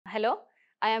Hello,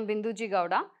 I am Binduji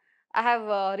Gowda. I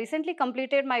have recently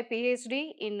completed my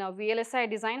Ph.D. in VLSI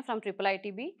design from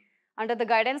IIIT-B under the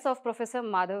guidance of Professor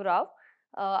Madhav Rao.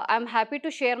 I am happy to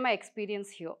share my experience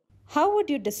here. How would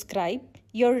you describe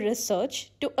your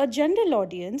research to a general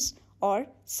audience or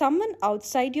someone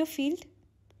outside your field?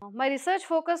 My research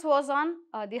focus was on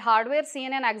the hardware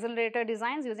CNN accelerator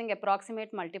designs using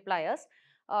approximate multipliers.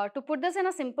 To put this in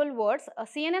a simple words,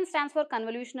 CNN stands for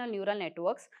convolutional neural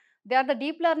networks. They are the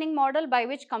deep learning model by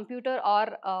which computer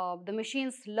or the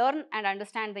machines learn and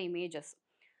understand the images.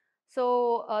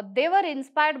 So, they were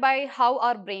inspired by how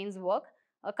our brains work.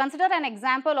 Consider an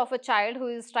example of a child who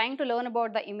is trying to learn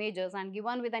about the images and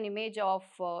given with an image of,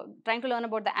 trying to learn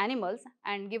about the animals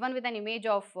and given with an image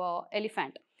of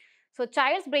elephant. So,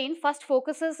 child's brain first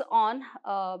focuses on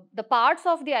the parts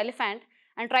of the elephant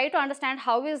and try to understand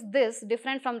how is this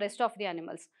different from rest of the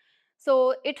animals.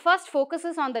 So, it first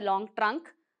focuses on the long trunk,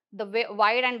 the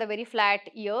wide and the very flat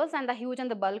ears and the huge and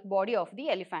the bulk body of the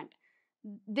elephant.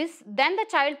 Then the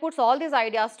child puts all these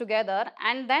ideas together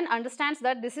and then understands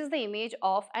that this is the image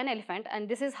of an elephant and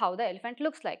this is how the elephant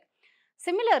looks like.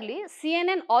 Similarly,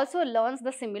 CNN also learns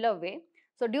the similar way.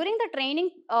 So, during the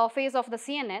training phase of the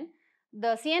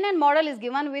CNN model is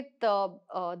given with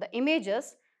the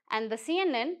images and the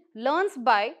CNN learns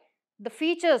by the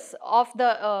features of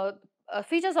the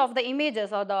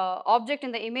images or the object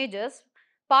in the images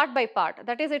part by part.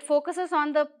 That is, it focuses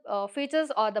on the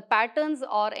features or the patterns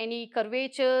or any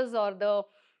curvatures or the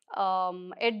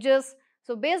edges.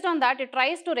 So, based on that, it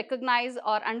tries to recognize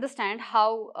or understand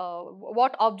how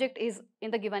what object is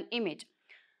in the given image.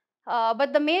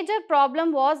 But the major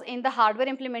problem was in the hardware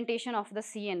implementation of the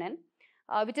CNN,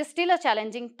 which is still a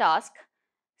challenging task.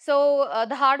 So,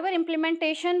 the hardware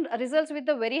implementation results with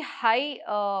a very high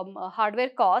hardware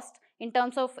cost in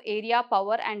terms of area,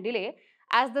 power and delay,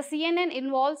 as the CNN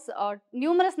involves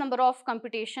numerous number of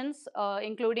computations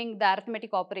including the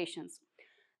arithmetic operations.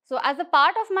 So, as a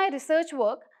part of my research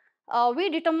work, we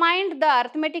determined the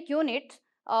arithmetic unit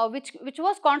which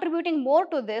was contributing more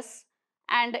to this,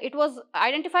 and it was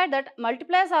identified that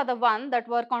multipliers are the one that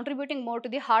were contributing more to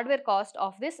the hardware cost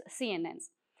of this CNNs.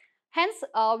 Hence,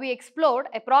 we explored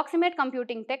approximate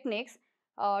computing techniques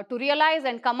to realize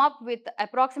and come up with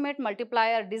approximate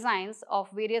multiplier designs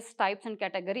of various types and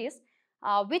categories,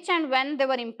 which and when they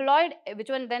were employed,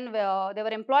 they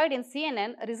were employed in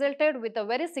CNN resulted with a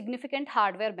very significant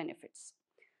hardware benefits.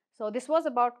 So, this was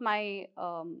about my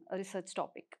research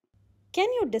topic. Can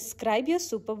you describe your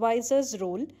supervisor's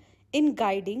role in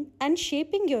guiding and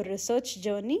shaping your research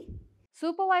journey?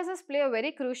 Supervisors play a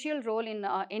very crucial role in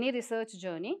any research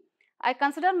journey. I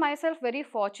consider myself very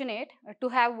fortunate to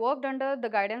have worked under the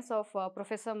guidance of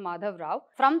Professor Madhav Rao.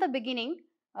 From the beginning,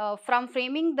 from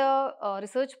framing the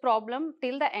research problem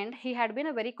till the end, he had been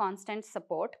a very constant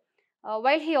support.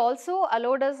 While he also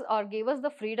allowed us or gave us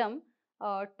the freedom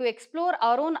to explore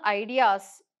our own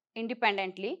ideas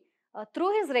independently,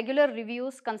 through his regular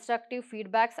reviews, constructive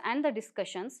feedbacks and the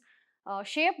discussions,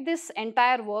 shaped this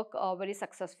entire work very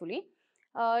successfully.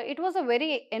 It was a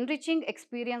very enriching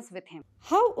experience with him.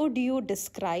 How would you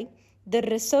describe the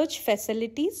research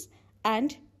facilities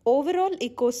and overall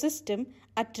ecosystem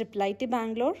at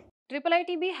IIIT-Bangalore?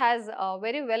 IIIT-B has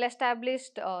very well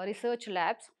established research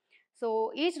labs.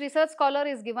 So, each research scholar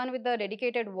is given with the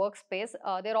dedicated workspace.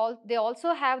 They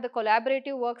also have the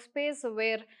collaborative workspace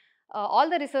where all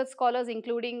the research scholars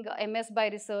including MS by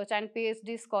research and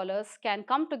PhD scholars can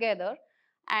come together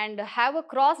and have a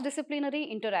cross-disciplinary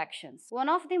interactions. One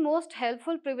of the most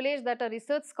helpful privilege that a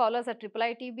research scholars at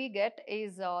IIIT-B get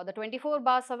is the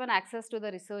 24/7 access to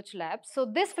the research labs. So,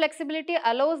 this flexibility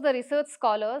allows the research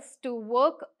scholars to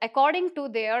work according to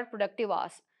their productive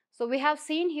hours. So, we have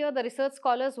seen here the research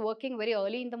scholars working very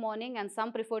early in the morning and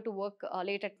some prefer to work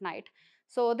late at night.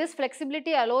 So, this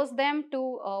flexibility allows them to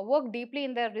work deeply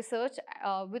in their research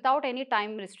without any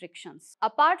time restrictions.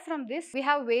 Apart from this, we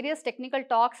have various technical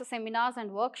talks, seminars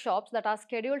and workshops that are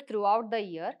scheduled throughout the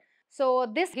year. So,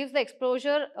 this gives the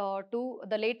exposure to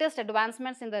the latest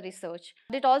advancements in the research.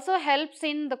 It also helps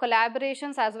in the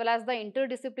collaborations as well as the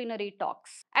interdisciplinary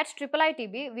talks. At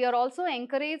IIIT-B, we are also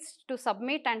encouraged to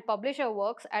submit and publish our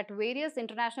works at various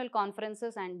international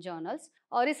conferences and journals.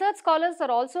 Research scholars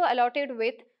are also allotted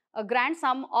with a grand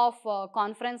sum of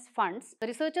conference funds. The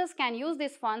researchers can use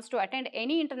these funds to attend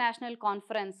any international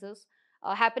conferences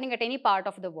happening at any part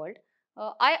of the world.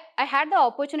 I had the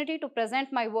opportunity to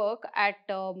present my work at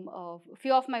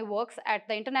few of my works at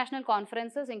the international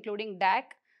conferences including DAC,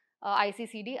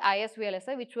 ICCD,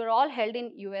 ISVLSI, which were all held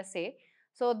in USA.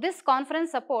 So this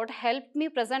conference support helped me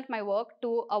present my work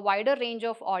to a wider range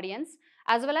of audience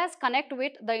as well as connect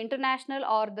with the international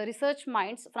or the research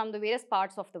minds from the various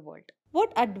parts of the world.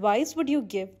 What advice would you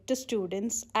give to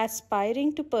students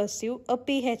aspiring to pursue a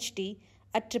PhD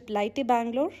at IIIT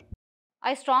Bangalore?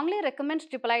 I strongly recommend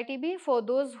IIIT-B for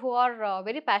those who are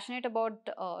very passionate about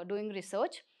doing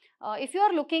research. If you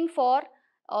are looking for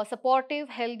a supportive,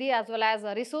 healthy as well as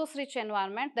a resource-rich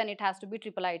environment, then it has to be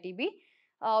IIIT-B.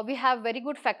 We have very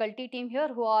good faculty team here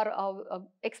who are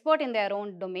expert in their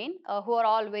own domain, who are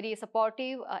all very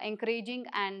supportive, encouraging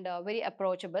and very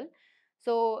approachable.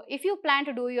 So if you plan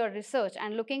to do your research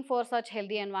and looking for such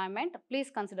healthy environment, please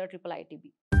consider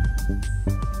IIIT-B.